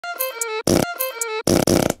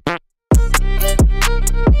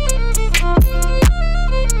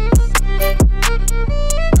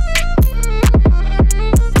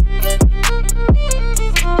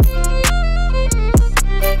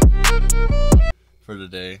for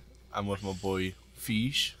today. I'm with my boy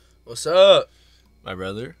Fish. What's up? My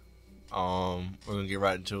brother. We're gonna get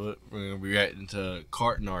right into it. We're gonna be reacting to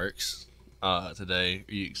cartnarcs today.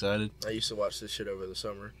 Are you excited? I used to watch this shit over the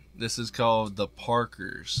summer. This is called the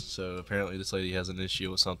Parkers. So apparently this lady has an issue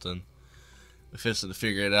with something. We're fixing to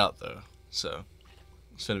figure it out though. So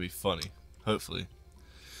it's gonna be funny. Hopefully.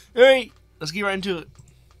 All right, let's get right into it.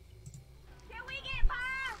 Can we get by?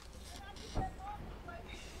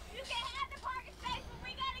 You can have the parking space, but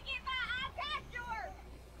we gotta get by. I've got yours.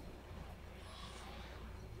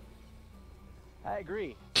 I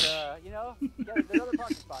agree. You know, there's other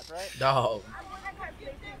parking spots, right? Dog. I want to cut these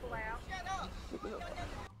people out. Shut up.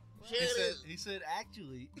 He said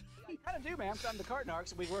actually. I kind of do, man. I'm the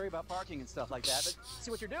cartnarcs, and we worry about parking and stuff like that. But see,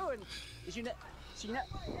 what you're doing is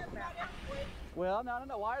Well,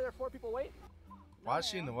 no. Why are there 4 people waiting? Why is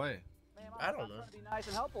she in the way? Ma'am, I don't I'm know. trying to be nice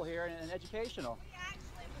and helpful here and educational. We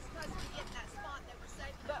actually was supposed to get that spot that was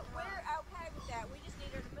safe, but we're okay with that. We just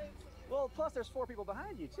need her to move. Well, plus there's 4 people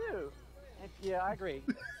behind you too. And, yeah, I agree.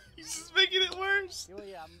 He's just making it worse. Well,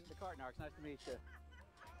 yeah, I'm the cartnarcs. Nice to meet you.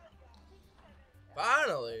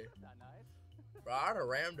 Finally. Not nice. Bro, I'd have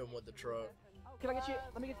rammed him with the truck. Oh, can I get you?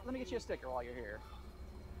 Let me get you a sticker while you're here.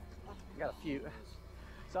 I got a few.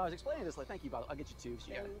 So I was explaining this. Like, thank you. I'll get you 2. So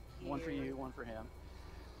you got one for you, one for him.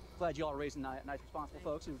 Glad you all are raising nice, responsible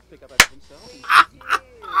folks who pick up after themselves.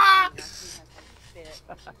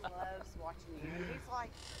 Loves watching you.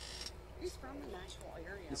 He's from the Nashville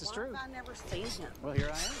area. This is Why true. have I never seen him? Well,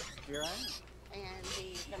 here I am. And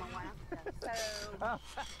he's been a while. So,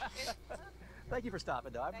 Thank you for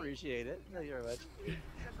stopping, though. I appreciate it. Thank you very much.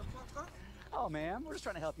 Oh, ma'am, we're just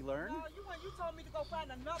trying to help you learn. No, you told me to go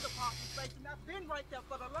find another parking space, and I've been right there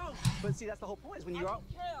for the longest. But see, that's the whole point. Is when you I are,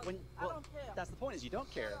 don't care. I don't care. That's the point. Is you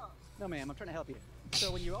don't care. Yeah. No, ma'am, I'm trying to help you.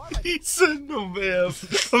 So when you are, like, He said no, ma'am.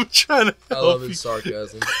 I'm trying to I help love you. his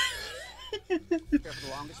sarcasm. care for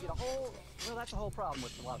the longest, you get a whole. Well, that's the whole problem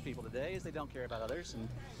with a lot of people today is they don't care about others. And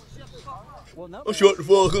well, no. Oh, shut the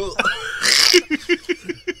fuck up.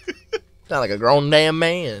 Sound like a grown damn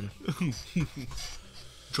man. You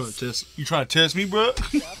trying to test me, bro?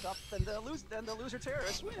 Then the loser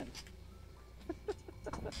terrorists win.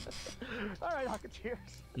 All right, Cheers.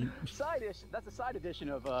 Side dish. That's a side edition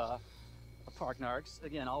of Parknarcs.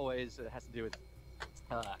 Again, always it has to do with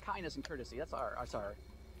kindness and courtesy. That's our.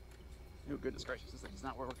 Oh, goodness gracious, this thing's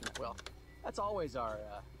not working that well. That's always our.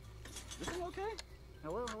 Is this thing okay?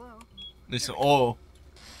 Hello. Listen, oh.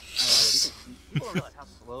 People don't realize how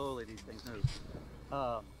slowly these things move.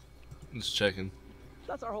 Just checking.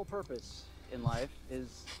 That's our whole purpose in life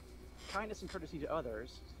is kindness and courtesy to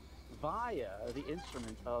others via the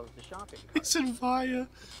instrument of the shopping cart. It's in via.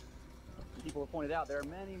 People have pointed out there are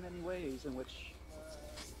many ways in which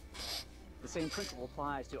the same principle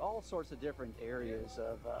applies to all sorts of different areas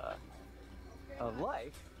of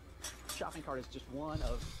life. Shopping cart is just one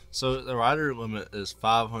of. So the rider limit is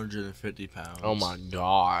 550 pounds. Oh my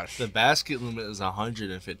gosh. The basket limit is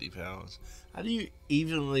 150 pounds. How do you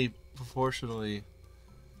evenly, proportionally?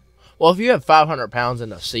 Well, if you have 500 pounds in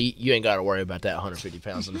the seat, you ain't got to worry about that 150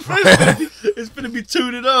 pounds in the front. It's gonna be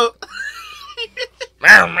tooted up.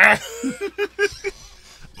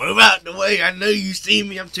 Move out the way. I know you see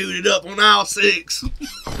me. I'm tooted up on aisle 6.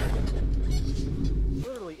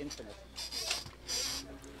 Literally infinite.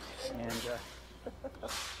 And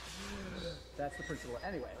that's the principle.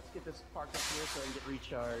 Anyway, let's get this parked up here so I can get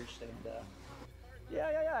recharged. And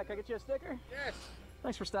yeah. Can I get you a sticker? Yes.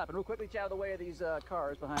 Thanks for stopping. Real quickly, get out of the way of these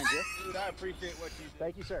cars behind you. Dude, I appreciate what you do.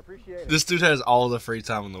 Thank you, sir. Appreciate it. This dude has all the free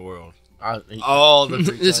time in the world. All the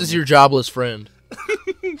free This time. is your jobless friend.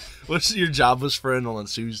 What's your jobless friend on a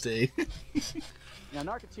Tuesday? Now,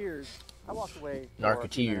 Narcoteers, I walked away.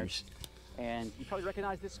 Narcoteers. And you probably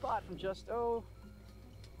recognize this spot from just, and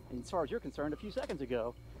as far as you're concerned, a few seconds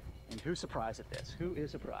ago. And who's surprised at this? Who is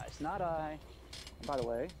surprised? Not I. And by the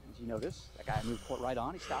way, as you notice, that guy moved right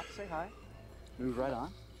on. He stopped to say hi. Moved right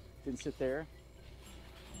on. Didn't sit there,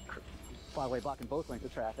 by the way, blocking both lanes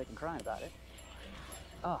of traffic and crying about it.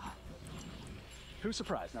 Who's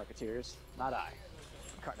surprised, Narcoteers? Not I.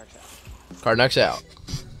 Cartnarcs out. Cartnarcs out.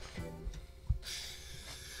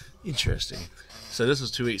 Interesting. So this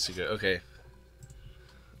was 2 weeks ago.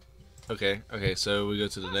 Okay, so we go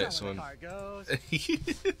to the next one.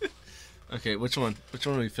 Okay, which one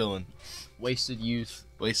are we feeling? Wasted youth.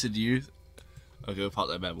 Wasted youth? Okay, we'll pop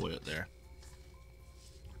that bad boy up there.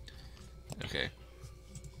 Okay.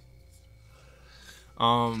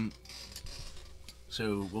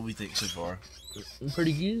 So what we think so far?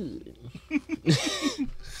 Pretty good.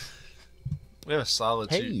 We have a solid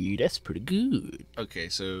two. Hey, that's pretty good. Okay,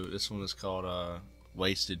 so this one is called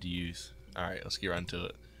Wasted Youth. All right, let's get right into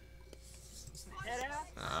it. Head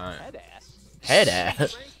ass. All right. Head ass. Head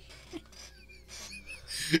ass.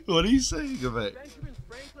 What are you saying? Go back. Benjamin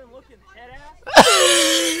Franklin looking head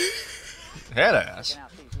ass. Head ass. Checking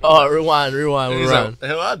out these Oh, rewind. He's Rewind. like, the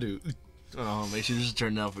hell I do? Oh, make sure this is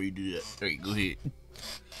turned down before you do that. All right, go ahead.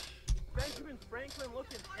 Benjamin Franklin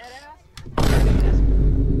looking head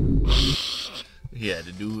ass. He had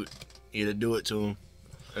to do it. He had to do it to him.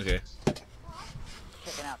 Okay.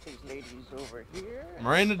 Checking out these ladies over here.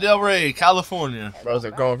 Marina Del Rey, California. Bros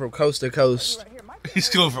are going from coast to coast. Right here, might be He's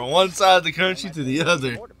going from one side of the country to the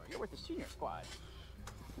other. You're with the senior squad.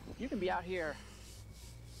 You can be out here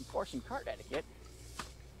enforcing cart etiquette.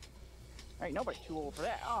 There ain't nobody too old for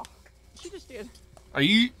that. Oh, she just did. Are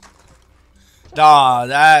you? Nah,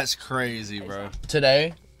 that's crazy, bro.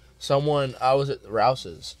 Today, I was at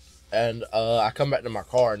Rouse's, and I come back to my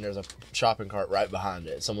car, and there's a shopping cart right behind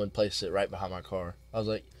it. Someone placed it right behind my car. I was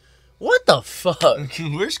like, what the fuck?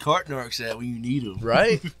 Where's cartnarcs at when you need them?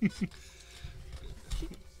 Right?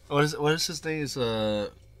 What is his name? It's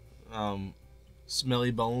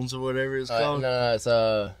Smelly Bones or whatever it's called. No, it's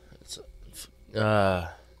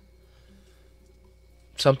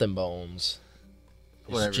something bones.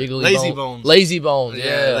 It's Whatever. Jiggly Lazy Bones. Lazy Bones,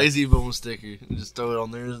 yeah. Lazy Bone sticker. And just throw it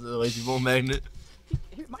on there as the Lazy Bone magnet.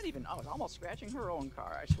 He might even. I was almost scratching her own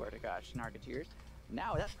car. I swear to gosh, Narketeers.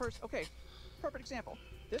 Now that person. Okay, perfect example.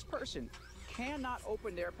 This person cannot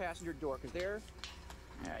open their passenger door because they're.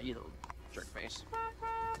 You little jerk face.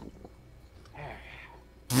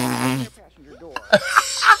 Their passenger door.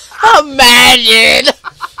 Imagine!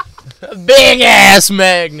 A big ass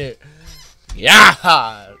magnet.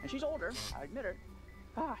 Yeah. And she's older, I admit it.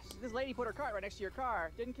 Ah, this lady put her cart right next to your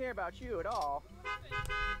car. Didn't care about you at all.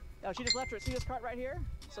 No, she just left her. See this cart right here?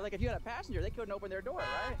 So, like, if you had a passenger, they couldn't open their door,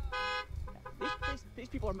 right? Yeah, these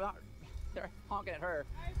people are not. They're honking at her.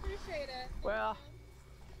 I appreciate it. Well,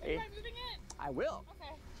 Are you moving it? I will.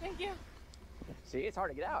 Okay, thank you. See, it's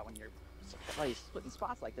hard to get out when you're splitting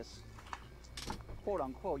spots like this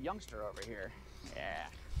quote-unquote youngster over here. Yeah.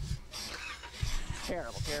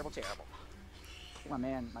 Terrible, terrible, terrible. My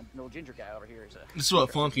man, my little ginger guy over here is a... This is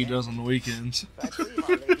what Funky does on the weekends. But I believe our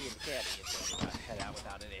lady and the cat gets to head out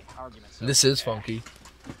without any arguments. So, This is funky.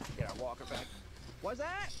 Get our walker back. What's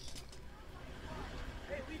that?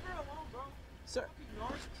 Hey, leave her alone, bro. Sir,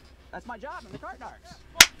 that's my job. I'm the cartnarcs.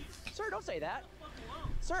 Sir, don't say that.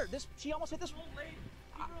 Sir, she almost hit this... Old lady,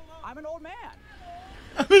 leave her alone. I'm an old man.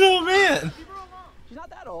 I'm an old man. Leave her alone. She's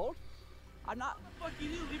not that old. I'm not... Fuck you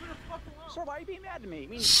do. Leave her the fuck alone. Sir, why are you being mad to me? I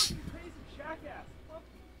mean, You crazy jackass. Fuck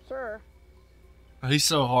sir... Oh, he's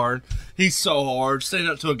so hard. He's so hard. Standing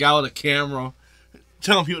up to a guy with a camera,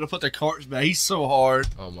 telling people to put their carts back. He's so hard.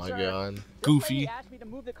 Oh my Sir. god. This Goofy. lady asked me to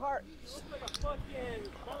move the cart. you. Look like a fucking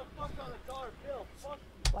motherfucker on a dollar bill. Fuck.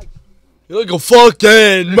 Like, You look a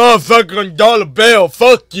fucking motherfucking dollar bill.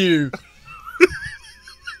 Fuck you.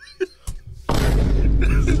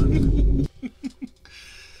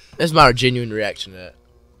 That's my genuine reaction to that.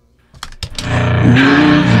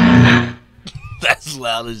 That's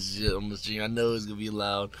loud as shit on the stream. I know it's gonna be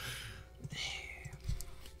loud.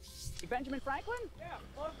 Benjamin Franklin? Yeah,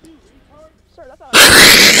 fuck you, retard. Sir, that's not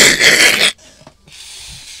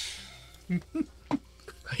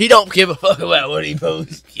He don't give a fuck about what he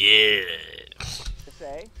posts. Yeah. to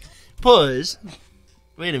say. Pause.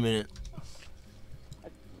 Wait a minute.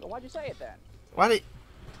 Why'd you say it then? Why did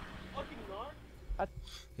Fucking narc.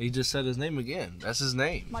 he just said his name again? That's his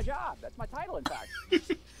name. My job. That's my title, in fact. There's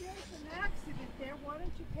an accident there. Why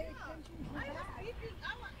don't you pay attention to I that? was speaking.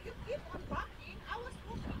 You keep on talking. I was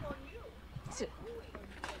focusing on you. That's it.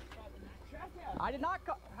 Jackass. I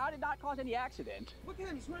did not cause any accident. Look at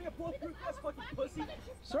him. He's wearing a bulletproof vest, fucking pussy.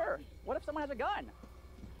 Sir, what if someone has a gun?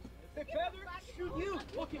 If they better shoot you,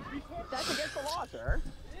 fucking retard. That's against the law, sir.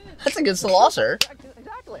 That's against the law, sir.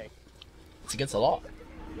 Exactly. It's against the law.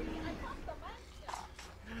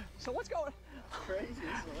 So what's going? Crazy. This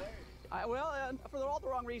is hilarious. Well, for all the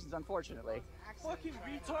wrong reasons, unfortunately. Fucking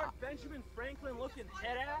retard. Benjamin Franklin looking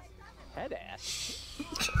head ass. Head ass.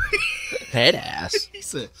 Head ass. He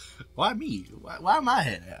said, "Why me? Why am I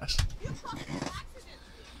head ass?"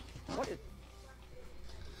 What is?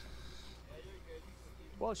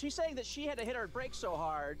 Well, she's saying that she had to hit her brakes so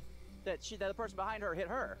hard that the person behind her hit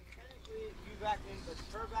her. You backed in, but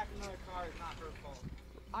her back in another car is not her fault.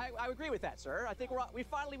 I agree with that, sir. I think we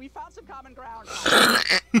found some common ground.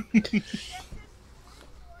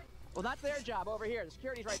 Well, that's their job over here. The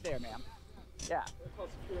security's right there, ma'am. Yeah. They're called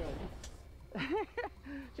security.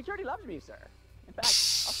 Security loves me, sir. In fact,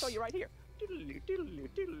 I'll show you right here. Doodaloo, doodaloo,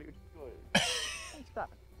 doodaloo. Stop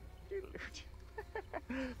it. Doodaloo.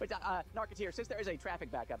 But Narcoteer, since there is a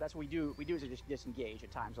traffic backup, that's what we do. We do is just disengage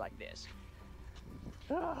at times like this.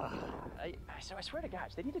 So I swear to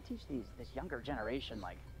gosh, they need to teach this younger generation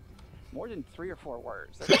like more than 3 or 4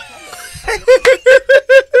 words.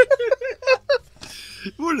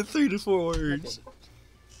 More than 3 to 4 words.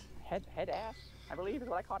 Head ass, I believe is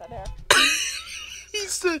what I caught it there. He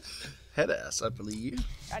said head ass, I believe.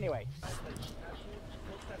 Anyway.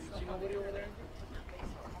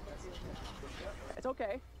 It's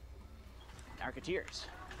okay. Narcoteers.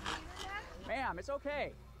 Ma'am, it's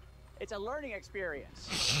okay. It's a learning experience.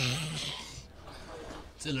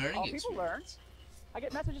 It's a learning experience. People learn. I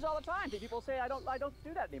get messages all the time. People say I don't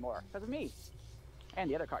do that anymore because of me. And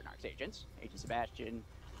the other cartnarcs agents. Agent Sebastian.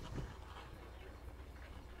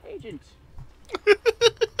 Agent.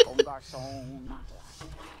 Home Garçon.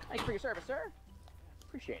 Thank you for your service, sir.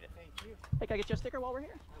 Appreciate it. Thank you. Hey, can I get you a sticker while we're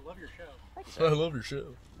here? I love your show. Thank you, sir. I love your show.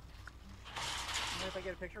 Mind if I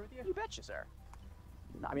get a picture with you? You betcha, sir.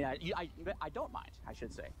 No, I mean, I don't mind, I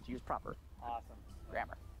should say, to use proper Awesome.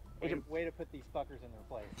 grammar. Way to put these fuckers in their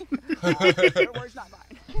place. Your words, not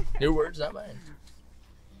mine. Your words, not mine.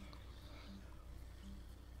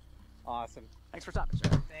 Awesome. Thanks for stopping, sir.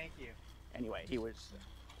 Thank you. Anyway, he was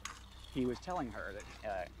telling her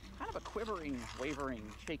that kind of a quivering, wavering,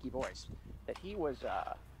 shaky voice that he was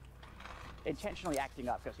intentionally acting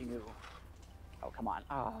up because he knew. Oh, come on.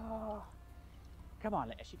 Oh, come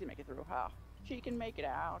on. She can make it through. Oh, she can make it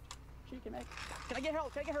out. She can make. Can I get her?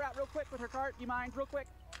 Can I get her out real quick with her cart? Do you mind, real quick?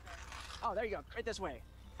 Oh, there you go. Right this way.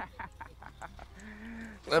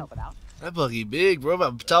 Just helping out. That buggy big, bro.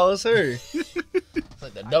 About tall as her. It's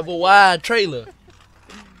like the double wide trailer.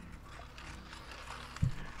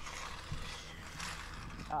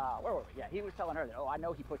 Where were we? Yeah, he was telling her that, oh, I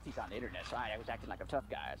know he puts these on the internet, so I was acting like a tough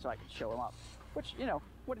guy so I could show him up. Which, you know,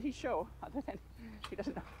 what did he show? Other than he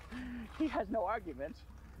doesn't know. He has no argument.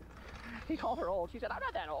 He called her old. She said, I'm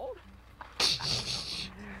not that old.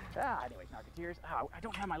 Anyways, Narcoteers. I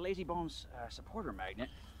don't have my Lazy Bones supporter magnet.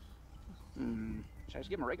 Should I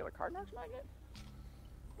just give him a regular cartnarcs magnet?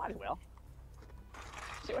 Might as well.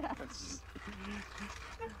 See what happens.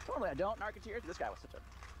 Normally I don't, Narcoteers. This guy was such a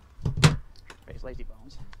face Lazy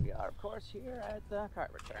Bones. We are, of course, here at the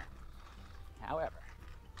cart return. However,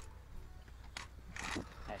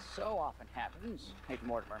 as so often happens, Nathan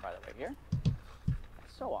Mortimer, by the way, here.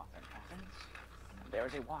 As so often happens, there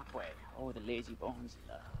is a walkway. Oh, the Lazy Bones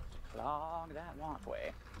love to clog that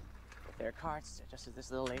walkway with their carts, just as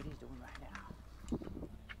this little lady's doing right now.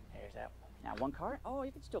 There's that. Now, one cart, oh,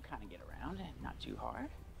 you can still kind of get around, not too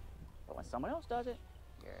hard. But when someone else does it,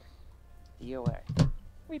 you're DOA.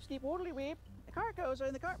 Weep, steep, waddly weep. The cart goes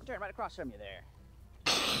in the cart return right across from you there.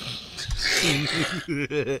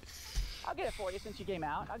 I'll get it for you since you came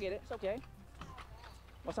out. I'll get it. It's okay.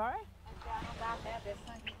 What's all right?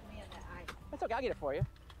 That's okay. I'll get it for you.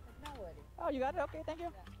 Oh, you got it? Okay, thank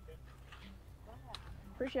you.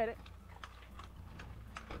 Appreciate it.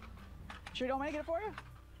 Sure you don't want me to get it for you?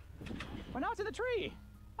 Well, now it's in the tree.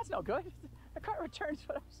 That's no good. The cart returns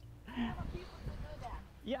what I was...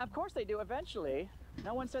 Yeah, of course they do eventually.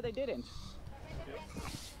 No one said they didn't.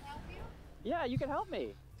 Yeah, you can help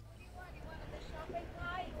me.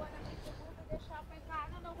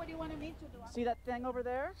 See that thing over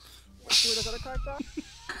there? See where those other carts are?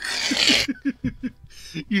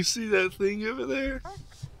 You see that thing over there?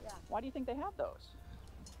 Yeah. Why do you think they have those?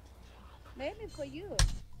 Maybe for you.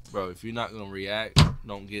 Bro, if you're not gonna react,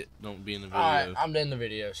 don't be in the video. Alright, I'm in the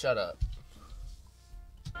video. Shut up.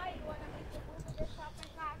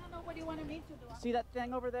 See that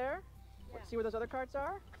thing over there? Yeah. See where those other carts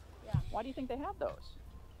are? Yeah. Why do you think they have those?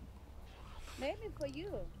 Maybe for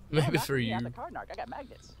you. Maybe not for me. you. I'm the cartnarc. I got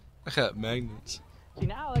magnets. I got magnets. See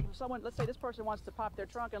now, like if someone, let's say this person wants to pop their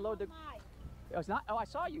trunk and load the. Oh, it's not. Oh, I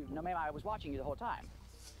saw you. No, ma'am, I was watching you the whole time.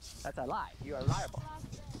 That's a lie. You are liable.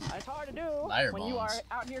 It's hard to do Liar when you are bones.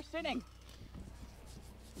 out here sinning.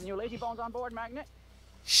 And your Lazy Bones on board magnet.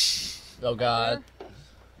 Oh God.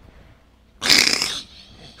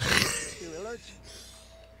 Alert.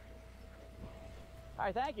 All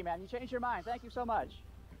right, thank you, ma'am. You changed your mind. Thank you so much.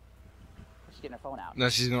 She's getting her phone out. Now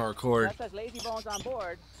she's gonna record. That says Lazy Bones on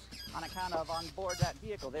board. On account of on board that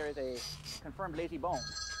vehicle, there is a confirmed Lazy Bone.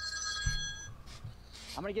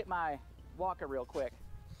 I'm gonna get my walker real quick.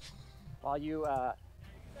 While you,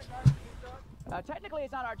 technically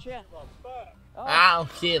it's not our chin. Oh, I'll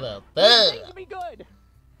kill a this bug. to be good.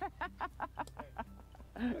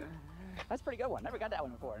 That's a pretty good one. Never got that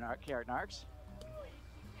one before. Carrot narcs.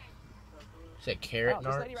 Said carrot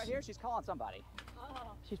This lady narcs. right here, she's calling somebody.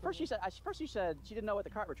 First she said she didn't know what the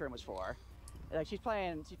cart return was for. Like she's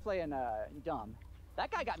playing dumb. That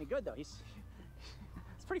guy got me good though.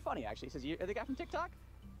 pretty funny actually. He says, "You the guy from TikTok?"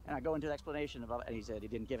 And I go into the explanation about it, and he said he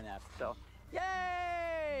didn't give an F. So,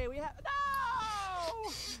 yay! We have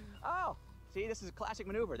no. Oh, see, this is a classic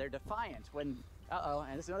maneuver. They're defiant when. Uh-oh,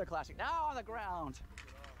 and this is another classic. Now on the ground.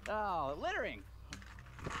 Oh, littering.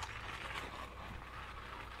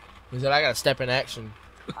 He said, I got to step in action.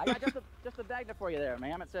 I got just a magnet for you there,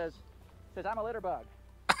 ma'am. It says I'm a litter bug.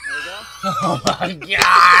 There you go. Oh my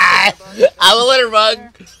god! I'm a litter bug.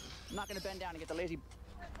 I'm not gonna bend down and get the lazy.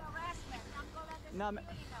 No,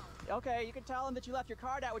 okay, you can tell him that you left your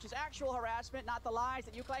card out, which is actual harassment, not the lies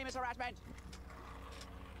that you claim is harassment.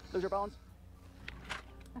 Lose your bones.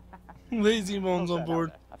 Lazy Bones on That board.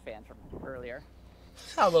 was a fan from earlier.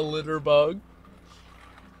 I'm a litter bug.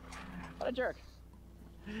 What a jerk.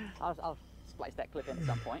 I'll splice that clip in at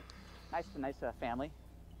some point. Nice family,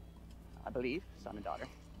 I believe, son and daughter.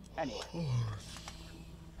 Anyway,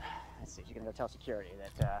 let's see. She's gonna go tell security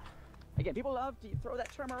that. Again, people love to throw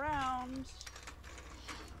that term around,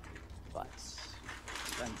 but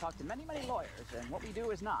then talk to many lawyers, and what we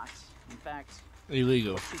do is not, in fact,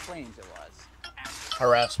 Illegal. what she claims it was.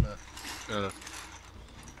 Harassment.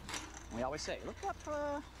 We always say, look up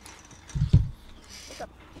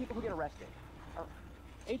people who get arrested.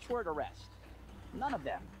 H-word arrest. None of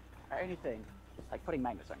them are anything like putting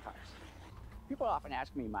magnets on cars. People often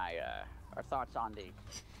ask me my our thoughts on the.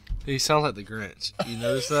 He sounds like the Grinch. You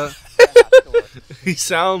notice that? store, He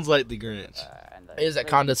sounds like the Grinch. and the It is that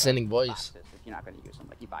condescending voice. boxes, if you're not going to use them,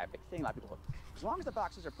 like you buy a big thing, a lot of people. As long as the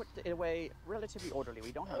boxes are put away relatively orderly,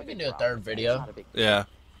 we don't have. We a can big do a problem. third video. It's not a big deal. Yeah.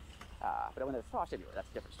 But when they're tossed everywhere, that's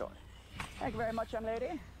a different story. Thank you very much, young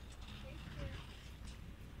lady.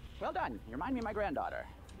 Well done. You remind me of my granddaughter.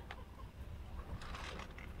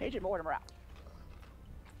 Agent Mortimer out.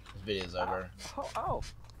 This video's over. Oh.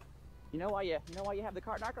 You know why you have the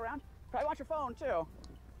cartnarc around? Probably want your phone too.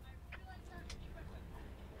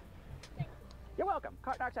 You're welcome.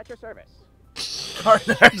 Cartnarcs at your service.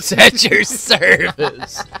 Cartnarcs at your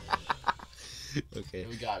service. Okay.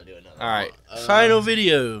 We gotta do another. All right. one. Final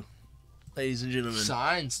video, ladies and gentlemen.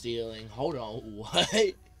 Sign stealing. Hold on. What?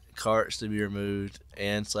 Carts to be removed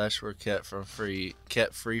and / were kept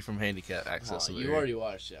free from handicap access. Oh, to the you area. already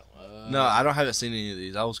watched that. No, I haven't seen any of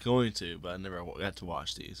these. I was going to, but I never got to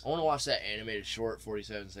watch these. I want to watch that animated short,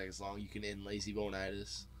 47 seconds long. You can end lazy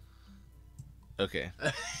bone-itis. Okay.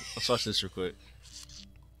 Let's watch this real quick.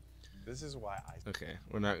 This is why I. Okay.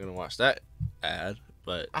 We're not going to watch that ad,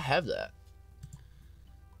 but I have that.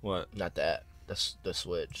 what? Not that. That's the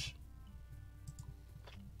Switch.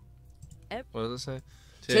 What does it say?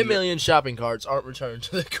 10 million shopping carts aren't returned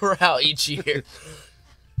to the corral each year.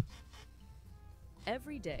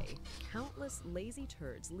 Every day, countless lazy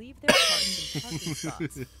turds leave their carts in parking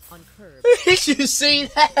spots on curbs. Did you see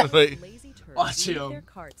that? Wait. Lazy turds Watch leave him. their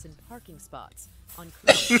carts in parking spots on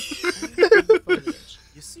curbs and in foliage.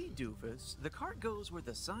 You see, Doofus, the cart goes where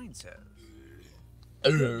the sign says.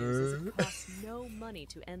 The good news is it costs no money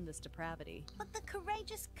to end this depravity. But the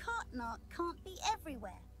courageous cartnarc can't be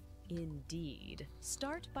everywhere. Indeed.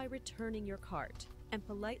 Start by returning your cart and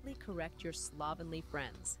politely correct your slovenly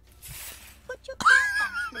friends. Put your cart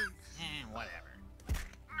back, please. Whatever.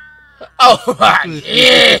 Oh my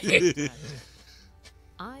god!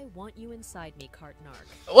 I want you inside me, cartnarc.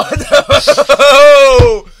 What the?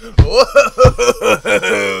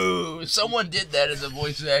 Whoa! Someone did that as a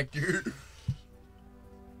voice actor.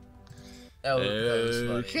 That was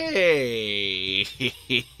funny. Okay.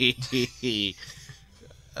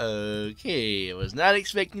 Okay. I was not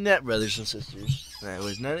expecting that, brothers and sisters. I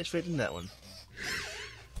was not expecting that one.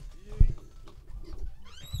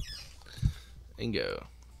 And go.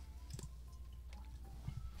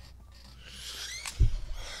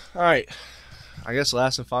 Alright. I guess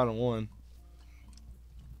last and final one.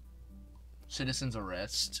 Citizen's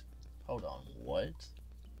arrest. Hold on. What?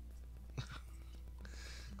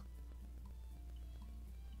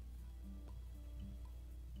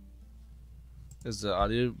 Is the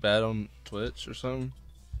audio bad on Twitch or something?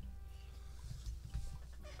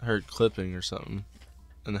 I heard clipping or something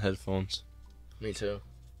in the headphones Me too.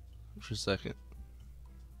 for a second.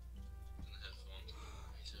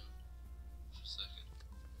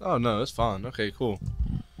 Oh no, it's fine. Okay, cool.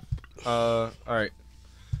 Alright.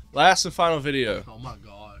 Last and final video. Oh my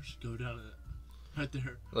gosh. Go down it. Right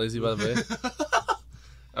there. Lazy by the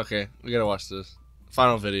bay. Okay, we gotta watch this.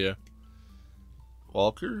 Final video.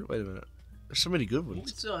 Walker? Wait a minute. There's so many good We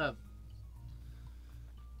ones. still have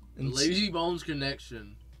the Ins- Lazy Bones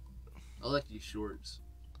connection. I like these shorts.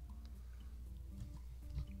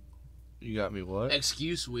 You got me what?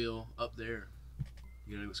 Excuse wheel up there.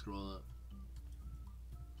 You gotta go scroll up.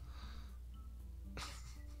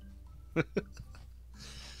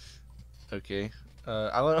 Okay.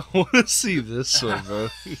 I don't want to see this one, bro.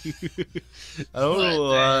 I don't know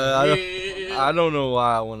why. I don't know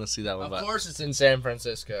why I want to see that one. Of course, it's in San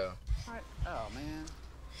Francisco. Alright. Oh, man.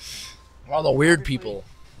 All the weird people.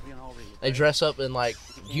 We can all read, They right? dress up in like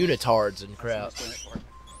unitards and crap.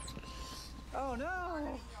 Oh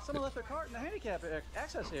no! Someone left their cart in the handicap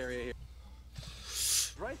access area here.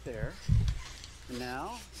 Right there. And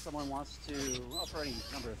now someone wants to, well, for any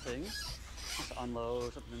number of things, wants to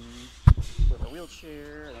unload something with a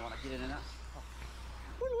wheelchair. They want to get in and out.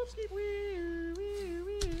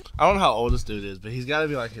 I don't know how old this dude is, but he's got to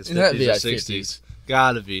be like his He's gotta 50s be or like 60s.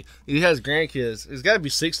 Gotta be. He has grandkids. He's got to be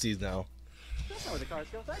 60s now. That's not where the carts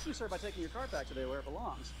go. Thank you, sir, by taking your cart back today where it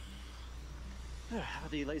belongs.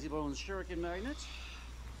 The Lazy Bones Shuriken Magnet.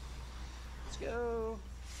 Let's go.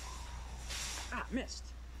 Ah, missed.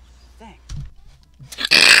 Dang.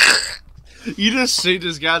 You just see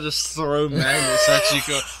this guy just throw magnets at you.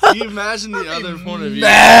 Can you imagine the other point of view?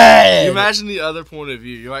 Mad. You imagine the other point of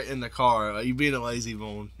view. You're right in the car. Like, you being a lazy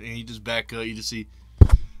bone, and you just back up. You just see.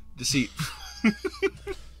 We'll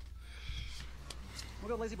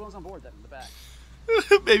go Lazy Bones on board then in the back.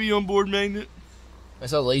 Baby on board magnet.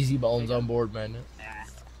 That's a Lazy Bones on board magnet.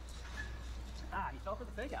 Ah, you fell for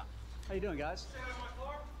the fake out. How you doing, guys?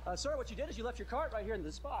 Sir, what you did is you left your cart right here in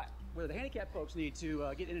the spot where the handicapped folks need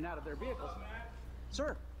to get in and out of their vehicles.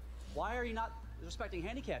 Sir, why are you not respecting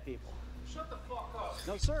handicapped people? Shut the fuck up.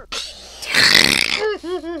 No, sir.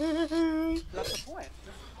 That's the point.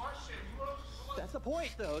 That's the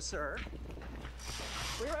point, though, sir.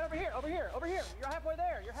 We're right over here, over here, over here. You're halfway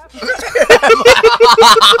there. You're halfway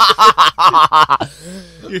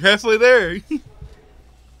there. You're halfway there.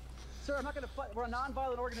 Sir, I'm not going to fight. We're a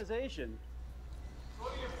non-violent organization.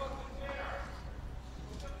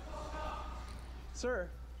 Sir,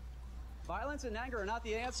 violence and anger are not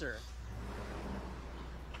the answer.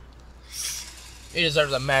 He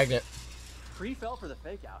deserves a magnet. Cree fell for the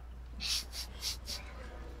fake out.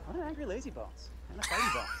 What an angry lazy bones. And a fighting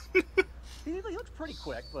bones. He looks pretty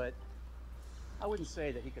quick, but I wouldn't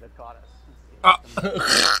say that he could have caught us.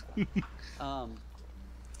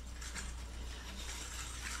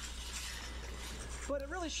 But it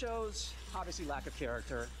really shows, obviously, lack of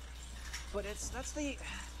character. But that's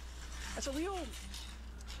a real,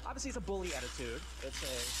 obviously, it's a bully attitude.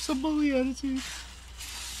 It's a bully attitude.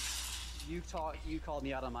 You called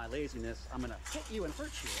me out on my laziness. I'm gonna hit you and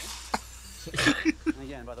hurt you. And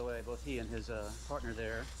again, by the way, both he and his partner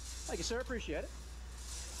there. Thank you, sir. Appreciate it.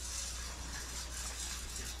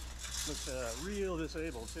 Looks real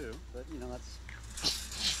disabled too, but you know that's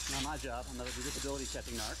not my job. I'm not a disability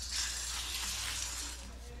checking narcs.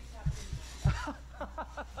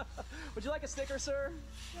 Would you like a sticker, sir?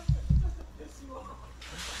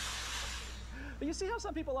 But you see how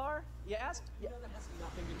some people are? You ask. You know that has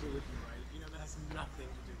nothing to do with you, right? You know that has nothing to do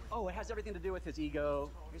with you. Oh, it has everything to do with his ego.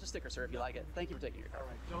 Here's a sticker, sir, if you like it. Thank you for taking your card. All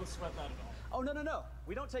right, don't sweat that at all. Oh, no.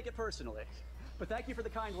 We don't take it personally. But thank you for the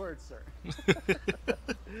kind words, sir.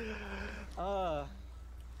 What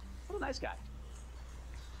a nice guy.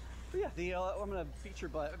 But yeah, I'm going to feature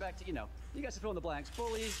back to, you guys can fill in the blanks.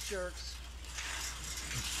 Bullies, jerks.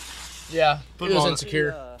 Yeah, Put he him was on-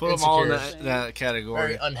 insecure. Put them all in Insecure. that category.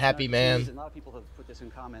 Very unhappy man. A lot of people have put this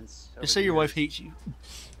in comments. You over say the your wife years. hates you.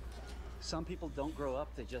 Some people don't grow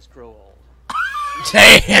up, they just grow old.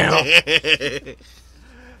 Damn. It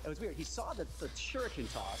was weird. He saw the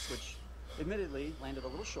shuriken toss, which admittedly landed a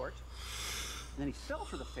little short. And then he fell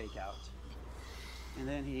for the fake out. And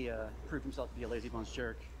then he proved himself to be a lazy bones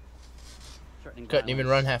jerk. Threatening Couldn't even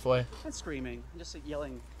violence run halfway. and screaming, and just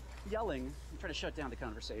yelling, and trying to shut down the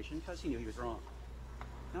conversation because he knew he was wrong.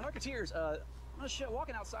 Now, Narcoteers, I'm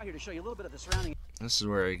walking outside here to show you a little bit of the surrounding This is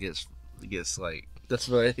where it gets like. That's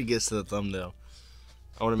where it gets to the thumbnail.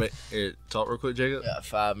 I want to make it talk real quick, Jacob. Got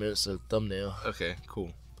 5 minutes of thumbnail. Okay,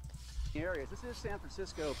 cool. areas. This is San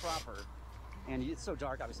Francisco proper, and it's so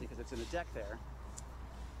dark, obviously, because it's in the deck there.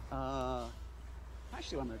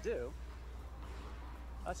 Actually, what I'm going to do,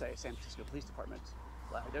 let's say San Francisco Police Department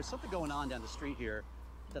flag. There's something going on down the street here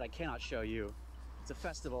that I cannot show you. It's a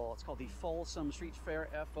festival. It's called the Folsom Street Fair,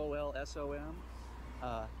 Folsom.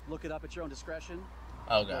 Look it up at your own discretion.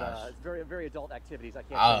 Oh, gosh. It's very, very adult activities. I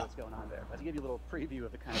can't tell you what's going on there. But to give you a little preview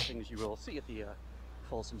of the kind of things you will see at the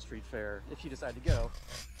Folsom Street Fair, if you decide to go.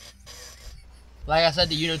 Like I said,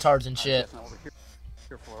 the unitards and shit. That's not what we're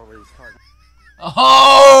here for over these cards.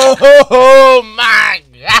 Oh my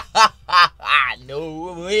god!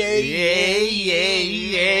 No way!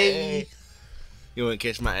 Yeah. You ain't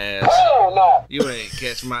catch my ass. Hell no. You ain't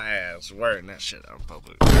catch my ass wearing that shit out in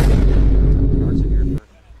public. Cards in here for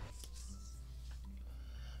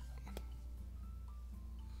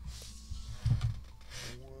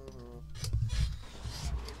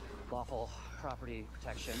lawful property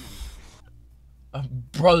protection.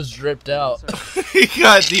 Bro's dripped out. He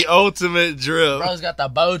got the ultimate drip. Bro's got the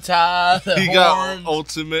bow tie, the He horns. got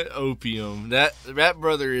ultimate opium. That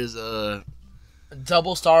brother is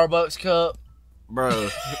double Starbucks cup. bro.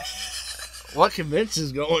 What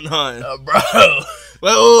convention's going on? Bro.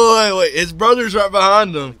 Wait. His brother's right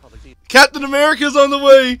behind him. Captain America's on the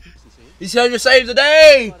way. He's here to save the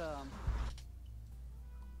day.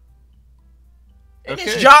 Okay.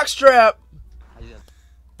 It's jockstrap.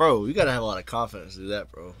 Bro, you gotta have a lot of confidence to do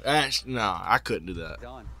that, bro. Actually, nah, I couldn't do that.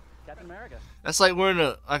 Captain America. That's like wearing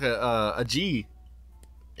a G.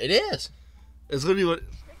 It is. It's literally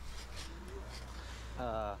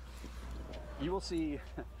what. You will see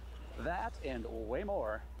that and way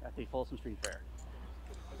more at the Folsom Street Fair.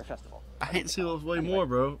 Or festival. I hate to see those way more,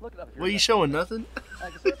 bro. Look it up if you're What, you interested. showing nothing? I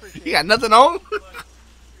can appreciate You got nothing on?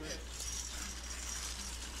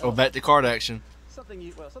 Oh, back to card action. something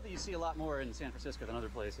you see a lot more in San Francisco than other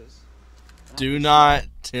places. Do not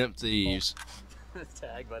tempt thieves.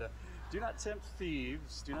 Tag, but do not tempt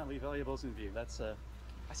thieves. Do not leave valuables in view. That's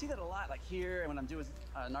I see that a lot, like here, and when I'm doing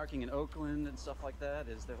narking in Oakland and stuff like that.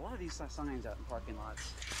 Is there a lot of these signs out in parking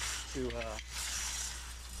lots to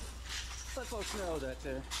let folks know that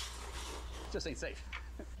it just ain't safe.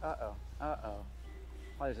 Uh oh.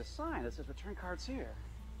 Why, there's a sign that says return cards here.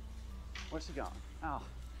 Where's he going? Oh,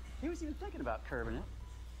 he was even thinking about curbing it,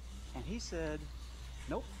 and he said,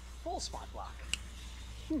 nope, full spot block.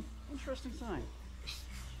 Interesting sign.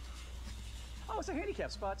 Oh, it's a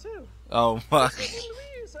handicap spot too. Oh my.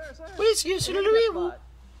 Louise, sir. Where's your The handicap spot.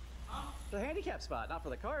 The handicap spot, not for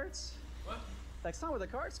the carts. What? That's not where the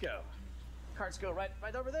carts go. Carts go right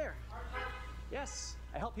over there. Yes,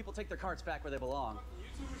 I help people take their carts back where they belong.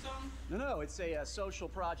 YouTube or something? No, it's a social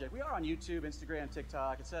project. We are on YouTube, Instagram,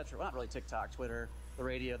 TikTok, etc. Well, not really TikTok, Twitter, the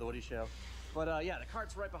radio, the Woody Show. But yeah, the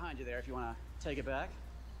cart's right behind you there if you want to take it back.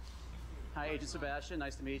 Hi, Agent Sebastian.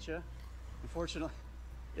 Nice to meet you. Unfortunately,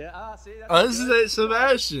 yeah. See. That's Oh, this is good. that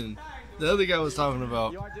Sebastian. The other guy was talking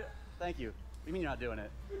about. You aren't Thank you. What do you mean you're not doing it?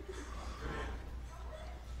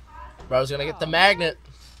 Bro's gonna get the magnet.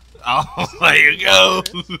 Oh, there you go.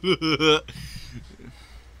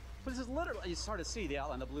 But this is literally, you start to see the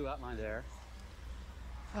outline, the blue outline there.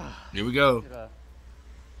 Here we go. Get a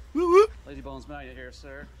Woo woo. Lazy Bones magnet here,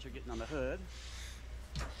 sir. What you're getting on the hood.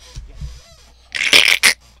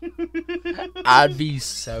 I'd be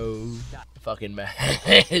so fucking mad.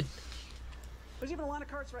 There's even a line of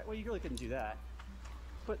carts right. Well, you really couldn't do that.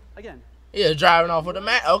 But again, Yeah, driving off with a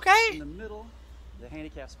mat. in Okay. the middle, the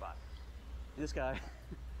handicap spot. And this guy,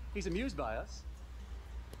 he's amused by us.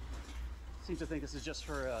 Seems to think this is just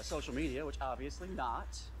for social media, which obviously not.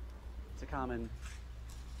 It's a common.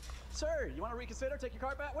 Sir, you want to reconsider? Take your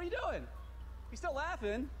cart back? What are you doing? You still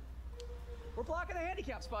laughing? We're blocking a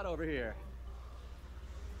handicap spot over here.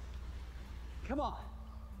 Come on.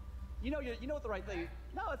 You know what the right thing.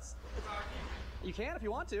 No, it's you can if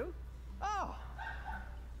you want to. Oh,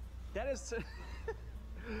 that is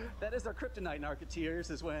that is our kryptonite, narketeers.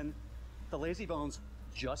 Is when the lazy bones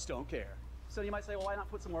just don't care. So you might say, well, why not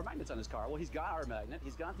put some more magnets on his car? Well, he's got our magnet.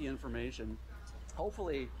 He's got the information.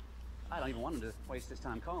 Hopefully, I don't even want him to waste his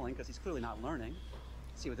time calling because he's clearly not learning.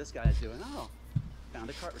 See what this guy is doing. Oh, found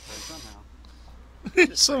a cart return somehow.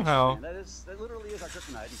 Somehow. Man, that literally is our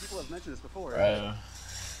kryptonite, and people have mentioned this before. Right.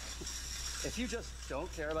 If you just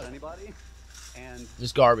don't care about anybody and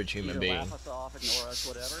Just garbage human either being. laugh us off, ignore us,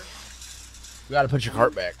 whatever, You gotta put your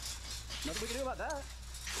cart back. nothing we can do about that.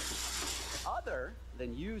 Other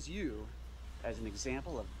than use you as an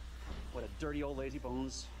example of what a dirty old lazy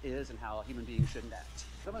bones is and how a human being shouldn't act.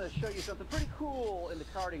 So I'm going to show you something pretty cool in the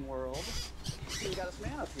karting world. See, we got this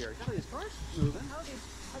man up here. He's got these carts moving. How's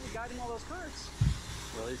he guiding all those carts?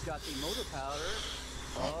 Well, he's got the motor powder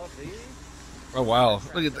of the... Oh wow!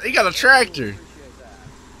 Look at that. He got a tractor. Appreciate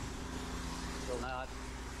that.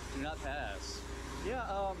 Do not pass. Yeah,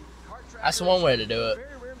 cart tractors. That's one way to do it.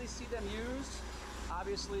 Very rarely see them used.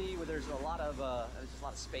 Obviously, where there's a lot of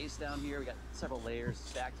space down here. We got several layers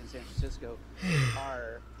stacked in San Francisco.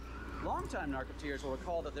 Our longtime narketeers will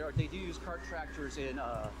recall that they do use cart tractors in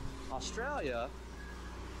Australia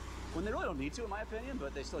when they really don't need to, in my opinion,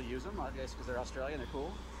 but they still use them, I guess, because they're Australian. They're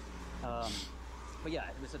cool. But yeah,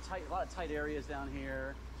 there's a lot of tight areas down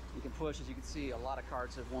here. You can push, as you can see, a lot of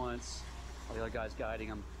carts at once. All the other guys guiding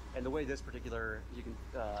them. And the way this particular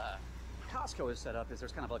Costco is set up is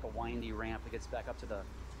there's kind of like a windy ramp that gets back up to the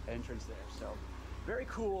entrance there. So very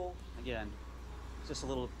cool. Again, just a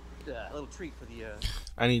little treat for the.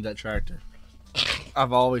 I need that tractor.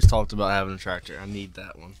 I've always talked about having a tractor. I need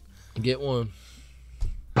that one. Get one.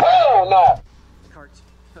 The cart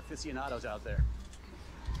aficionados out there.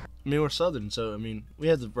 I mean, we're Southern, so I mean, we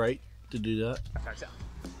have the right to do that. Narcs out.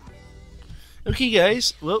 Okay,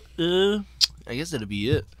 guys. Well, I guess that'll be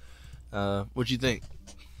it. What you think?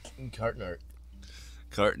 Cartnarc.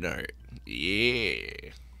 Cartnarc.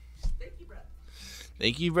 Yeah.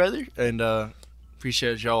 Thank you, brother. And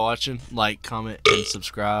appreciate y'all watching. Like, comment, and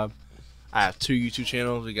subscribe. I have 2 YouTube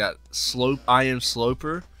channels. We got I Am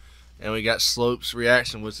Sloper, and we got Slope's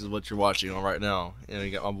Reaction, which is what you're watching on right now. And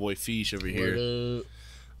we got my boy Fish over here.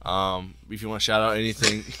 If you want to shout out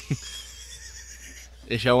anything,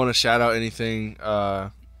 if y'all want to shout out anything,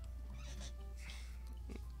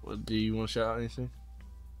 what do you want to shout out anything?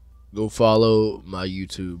 Go follow my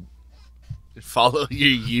YouTube. Follow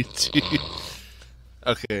your YouTube.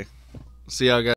 Okay. See y'all guys.